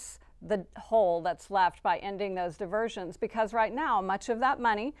replace the hole that's left by ending those diversions, because right now much of that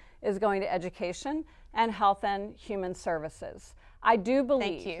money is going to education and health and human services. I do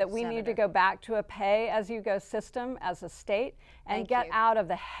believe that we need to go back to a pay-as-you-go system as a state and get out of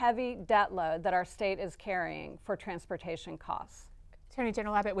the heavy debt load that our state is carrying for transportation costs. Attorney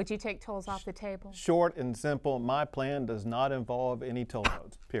General Abbott, would you take tolls off the table? Short and simple, my plan does not involve any toll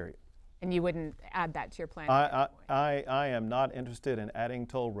roads, period. And you wouldn't add that to your plan? I am not interested in adding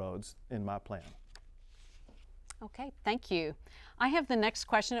toll roads in my plan. Okay, thank you. I have the next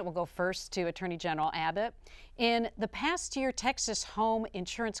question. It will go first to Attorney General Abbott. In the past year, Texas home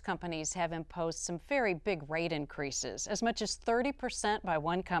insurance companies have imposed some very big rate increases, as much as 30% by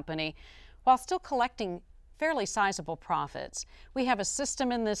one company, while still collecting fairly sizable profits. We have a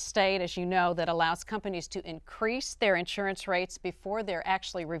system in this state, as you know, that allows companies to increase their insurance rates before they're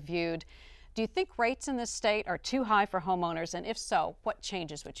actually reviewed. Do you think rates in this state are too high for homeowners? And if so, what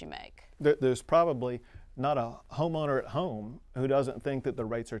changes would you make? There's probably not a homeowner at home who doesn't think that the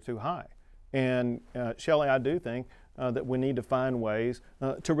rates are too high. And Shelley, I do think that we need to find ways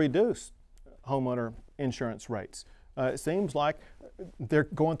to reduce homeowner insurance rates. It seems like they're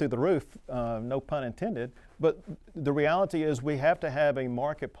going through the roof, no pun intended, but the reality is we have to have a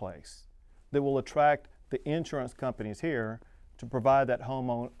marketplace that will attract the insurance companies here to provide that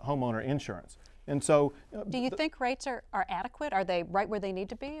homeowner insurance. And so, do you think rates are adequate? Are they right where they need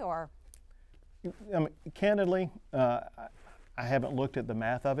to be, or? I mean, candidly, I haven't looked at the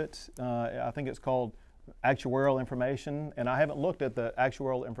math of it. I think it's called actuarial information, and I haven't looked at the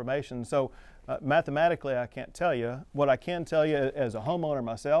actuarial information. So mathematically, I can't tell you. What I can tell you as a homeowner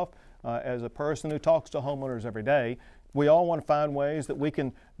myself, as a person who talks to homeowners every day, we all want to find ways that we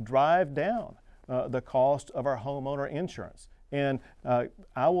can drive down the cost of our homeowner insurance. And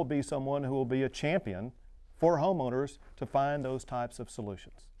I will be someone who will be a champion for homeowners to find those types of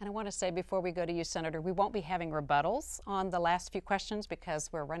solutions. And I want to say before we go to you, Senator, we won't be having rebuttals on the last few questions because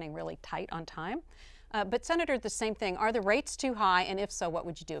we're running really tight on time. But Senator, the same thing. Are the rates too high? And if so, what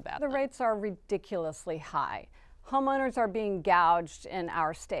would you do about them? The rates are ridiculously high. Homeowners are being gouged in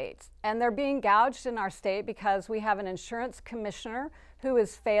our state. And they're being gouged in our state because we have an insurance commissioner who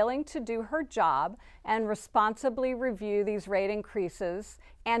is failing to do her job and responsibly review these rate increases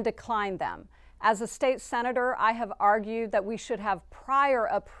and decline them. As a state senator, I have argued that we should have prior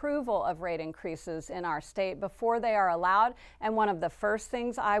approval of rate increases in our state before they are allowed. And one of the first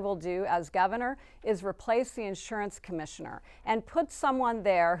things I will do as governor is replace the insurance commissioner and put someone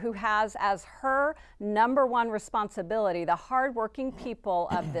there who has as her #1 responsibility the hardworking people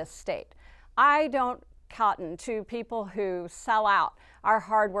of this state. I don't cotton to people who sell out our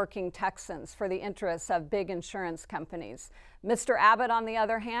hardworking Texans for the interests of big insurance companies. Mr. Abbott, on the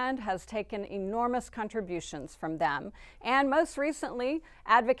other hand, has taken enormous contributions from them and most recently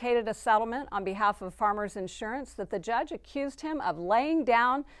advocated a settlement on behalf of Farmers Insurance that the judge accused him of laying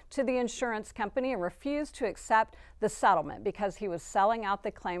down to the insurance company and refused to accept the settlement because he was selling out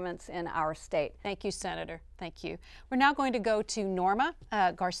the claimants in our state. Thank you, Senator. Thank you. We're now going to go to Norma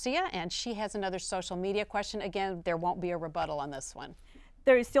Garcia, and she has another social media question. Again, there won't be a rebuttal on this one.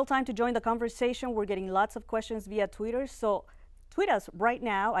 There is still time to join the conversation. We're getting lots of questions via Twitter, so tweet us right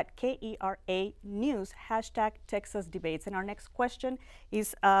now at KERA News, #TexasDebates. And our next question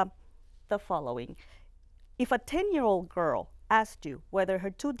is the following. If a 10-year-old girl asked you whether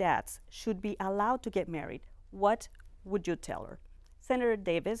her two dads should be allowed to get married, what would you tell her? Senator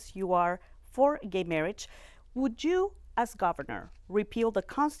Davis, you are for gay marriage. Would you, as governor, repeal the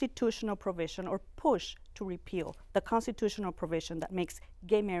constitutional provision or push to repeal the constitutional provision that makes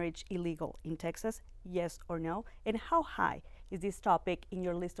gay marriage illegal in Texas? Yes or no? And how high is this topic in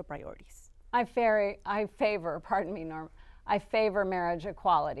your list of priorities? I favor marriage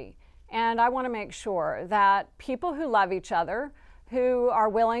equality. And I want to make sure that people who love each other, who are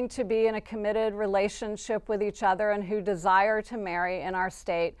willing to be in a committed relationship with each other and who desire to marry in our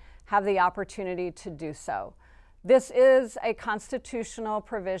state have the opportunity to do so. This is a constitutional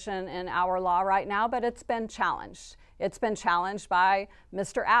provision in our law right now, but it's been challenged. It's been challenged by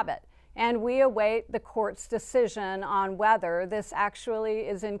Mr. Abbott. And we await the court's decision on whether this actually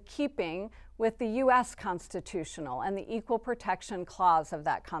is in keeping with the U.S. constitutional and the Equal Protection Clause of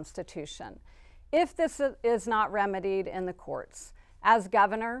that Constitution. If this is not remedied in the courts, as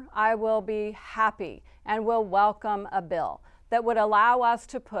governor, I will be happy and will welcome a bill that would allow us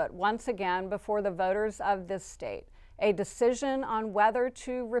to put once again before the voters of this state a decision on whether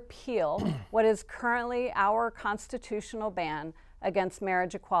to repeal what is currently our constitutional ban against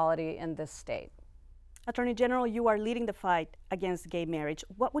marriage equality in this state. Attorney General, you are leading the fight against gay marriage.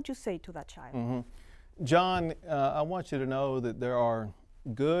 What would you say to that child? John, I want you to know that there are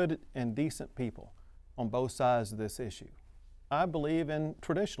good and decent people on both sides of this issue. I believe in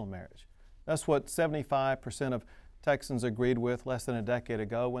traditional marriage. That's what 75% of Texans agreed with less than a decade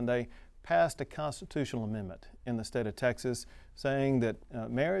ago when they passed a constitutional amendment in the state of Texas saying that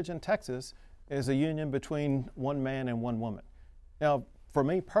marriage in Texas is a union between one man and one woman. Now, for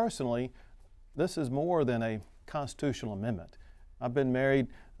me personally, this is more than a constitutional amendment. I've been married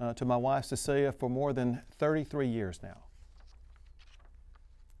to my wife Cecilia for more than 33 years now.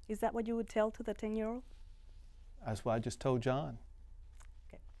 Is that what you would tell to the 10-year-old? That's what I just told John.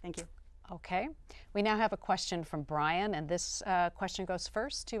 Okay, thank you. Okay. We now have a question from Brian, and this question goes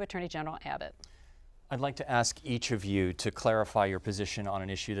first to Attorney General Abbott. I'd like to ask each of you to clarify your position on an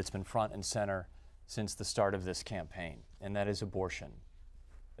issue that's been front and center since the start of this campaign, and that is abortion.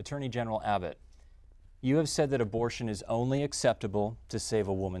 Attorney General Abbott, you have said that abortion is only acceptable to save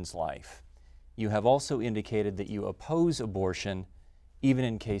a woman's life. You have also indicated that you oppose abortion even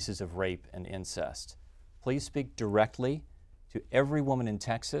in cases of rape and incest. Please speak directly to every woman in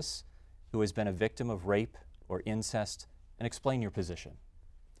Texas who has been a victim of rape or incest and explain your position.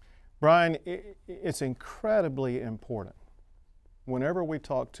 Brian, it's incredibly important whenever we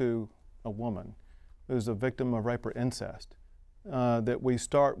talk to a woman who's a victim of rape or incest that we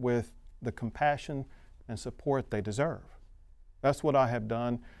start with the compassion and support they deserve. That's what I have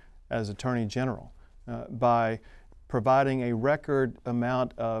done as Attorney General by providing a record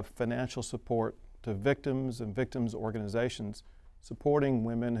amount of financial support to victims and victims' organizations supporting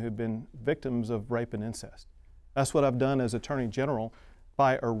women who've been victims of rape and incest. That's what I've done as Attorney General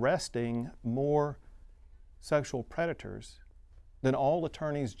by arresting more sexual predators than all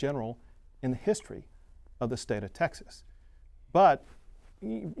attorneys general in the history of the state of Texas. But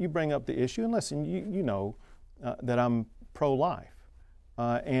you bring up the issue, and listen, you know that I'm pro-life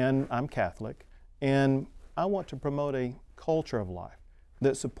and I'm Catholic, and I want to promote a culture of life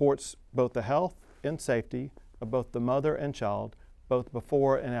that supports both the health and safety of both the mother and child, both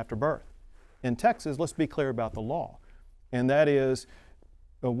before and after birth. In Texas, let's be clear about the law, and that is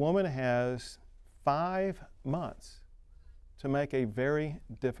a woman has 5 months to make a very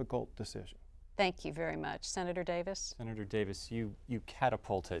difficult decision. Thank you very much. Senator Davis? Senator Davis, you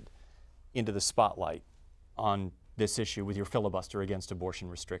catapulted into the spotlight on this issue with your filibuster against abortion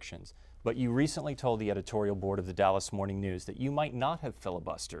restrictions. But you recently told the editorial board of the Dallas Morning News that you might not have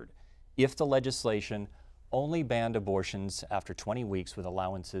filibustered if the legislation only banned abortions after 20 weeks with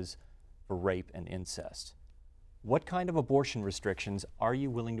allowances for rape and incest. What kind of abortion restrictions are you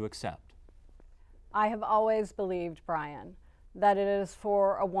willing to accept? I have always believed, Brian, that it is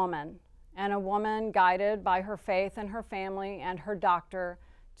for a woman, and a woman guided by her faith and her family and her doctor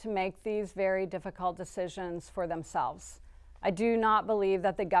to make these very difficult decisions for themselves. I do not believe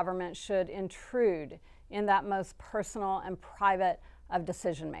that the government should intrude in that most personal and private of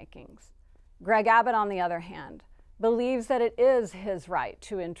decision makings. Greg Abbott, on the other hand, believes that it is his right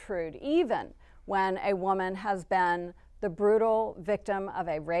to intrude, even when a woman has been the brutal victim of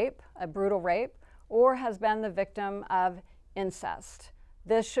a brutal rape, or has been the victim of incest.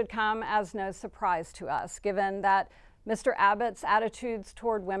 This should come as no surprise to us, given that Mr. Abbott's attitudes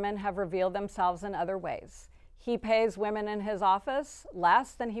toward women have revealed themselves in other ways. He pays women in his office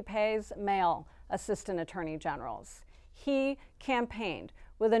less than he pays male assistant attorney generals. He campaigned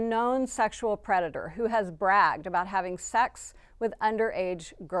with a known sexual predator who has bragged about having sex with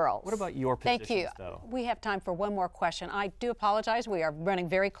underage girls. What about your positions, Thank you. though? We have time for one more question. I do apologize. We are running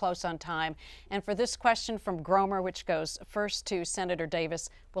very close on time. And for this question from Gromer, which goes first to Senator Davis,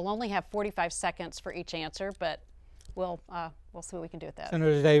 we'll only have 45 seconds for each answer, but we'll see what we can do with that.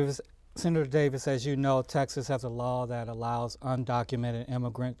 Senator Davis, as you know, Texas has a law that allows undocumented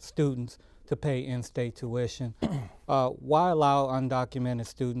immigrant students to pay in-state tuition. Why allow undocumented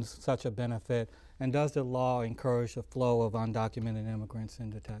students such a benefit, and does the law encourage the flow of undocumented immigrants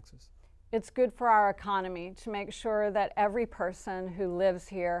into Texas? It's good for our economy to make sure that every person who lives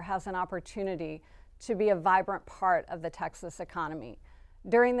here has an opportunity to be a vibrant part of the Texas economy.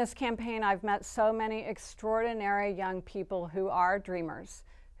 During this campaign, I've met so many extraordinary young people who are dreamers,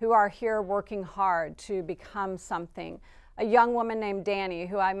 who are here working hard to become something. A young woman named Danny,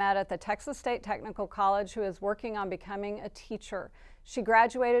 who I met at the Texas State Technical College, who is working on becoming a teacher. She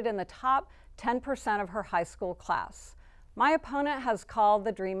graduated in the top 10% of her high school class. My opponent has called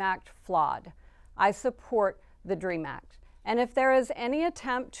the DREAM Act flawed. I support the DREAM Act. And if there is any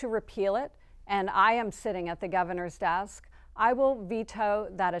attempt to repeal it, and I am sitting at the governor's desk, I will veto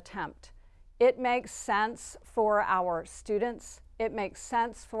that attempt. It makes sense for our students. It makes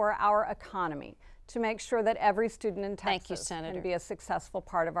sense for our economy to make sure that every student in Texas can be a successful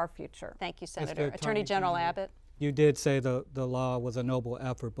part of our future. Thank you, Senator. Attorney General Abbott. You did say the law was a noble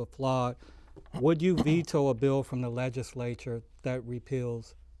effort but flawed. Would you veto a bill from the legislature that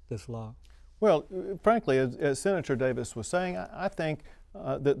repeals this law? Well, frankly, as Senator Davis was saying, I think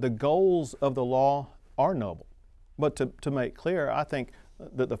that the goals of the law are noble. But to make clear, I think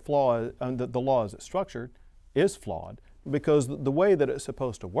that the law as it's structured is flawed, because the way that it's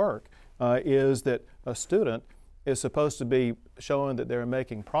supposed to work is that a student is supposed to be showing that they're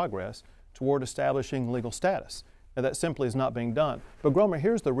making progress toward establishing legal status. And that simply is not being done. But Gromer,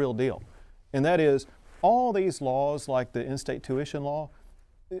 here's the real deal, and that is all these laws like the in-state tuition law,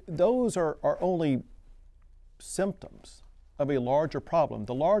 those are only symptoms of a larger problem.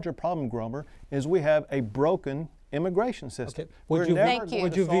 The larger problem, Gromer, is we have a broken immigration system. Okay. We're never going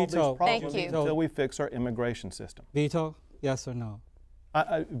would to you solve veto? these problems Thank you. until we fix our immigration system. Veto? Yes or no?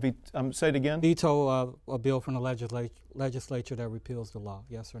 Say it again. Veto a bill from the legislature that repeals the law.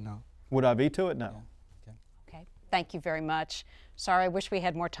 Yes or no? Would I veto it? No. Yeah. Okay. Thank you very much. Sorry, I wish we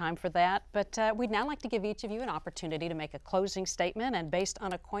had more time for that, but we'd now like to give each of you an opportunity to make a closing statement, and based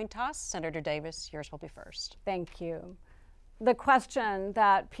on a coin toss, Senator Davis, yours will be first. Thank you. The question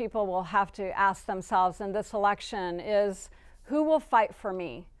that people will have to ask themselves in this election is, who will fight for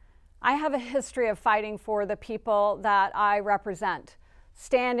me? I have a history of fighting for the people that I represent,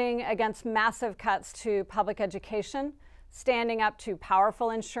 standing against massive cuts to public education, standing up to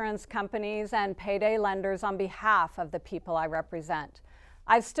powerful insurance companies and payday lenders on behalf of the people I represent.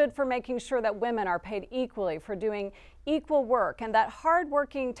 I've stood for making sure that women are paid equally for doing equal work and that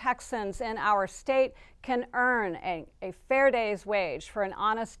hardworking Texans in our state can earn a fair day's wage for an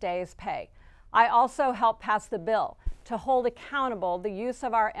honest day's pay. I also helped pass the bill to hold accountable the use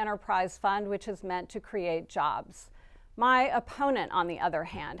of our enterprise fund, which is meant to create jobs. My opponent, on the other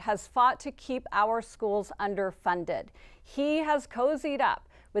hand, has fought to keep our schools underfunded. He has cozied up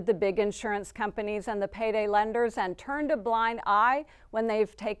with the big insurance companies and the payday lenders and turned a blind eye when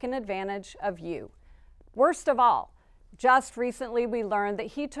they've taken advantage of you. Worst of all, just recently we learned that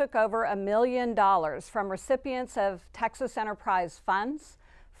he took over $1 million from recipients of Texas Enterprise funds,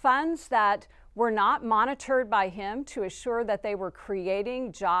 funds that were not monitored by him to assure that they were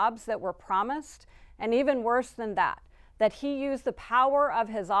creating jobs that were promised, and even worse than that he used the power of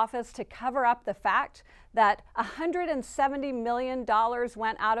his office to cover up the fact that $170 million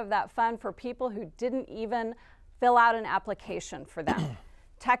went out of that fund for people who didn't even fill out an application for them.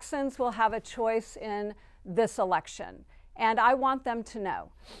 Texans will have a choice in this election, and I want them to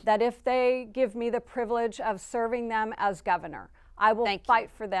know that if they give me the privilege of serving them as governor, I will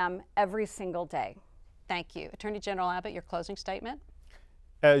fight for them every single day. Thank you. Attorney General Abbott, your closing statement.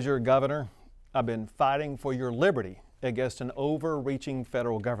 As your governor, I've been fighting for your liberty against an overreaching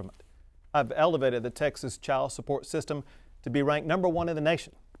federal government. I've elevated the Texas child support system to be ranked #1 in the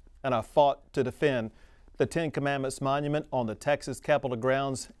nation, and I fought to defend the Ten Commandments monument on the Texas Capitol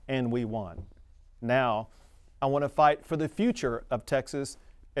grounds, and we won. Now, I want to fight for the future of Texas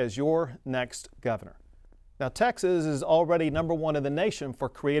as your next governor. Now, Texas is already #1 in the nation for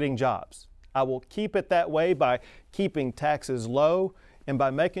creating jobs. I will keep it that way by keeping taxes low and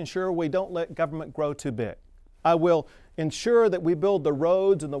by making sure we don't let government grow too big. I will ensure that we build the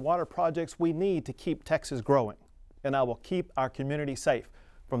roads and the water projects we need to keep Texas growing. And I will keep our community safe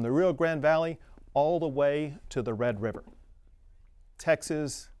from the Rio Grande Valley all the way to the Red River.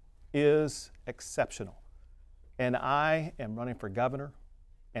 Texas is exceptional, and I am running for governor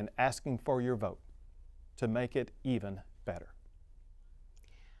and asking for your vote to make it even better.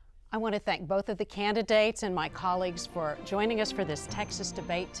 I want to thank both of the candidates and my colleagues for joining us for this Texas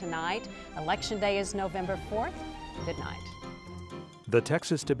debate tonight. Election Day is November 4th. Good night. The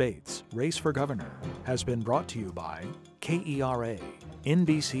Texas Debates Race for Governor has been brought to you by KERA,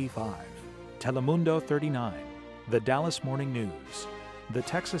 NBC5, Telemundo 39, the Dallas Morning News, the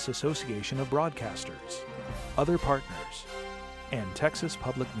Texas Association of Broadcasters, other partners, and Texas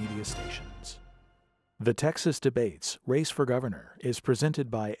Public Media Stations. The Texas Debates Race for Governor is presented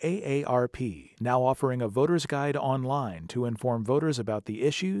by AARP, now offering a voter's guide online to inform voters about the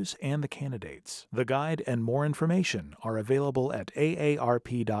issues and the candidates. The guide and more information are available at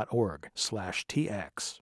aarp.org/tx.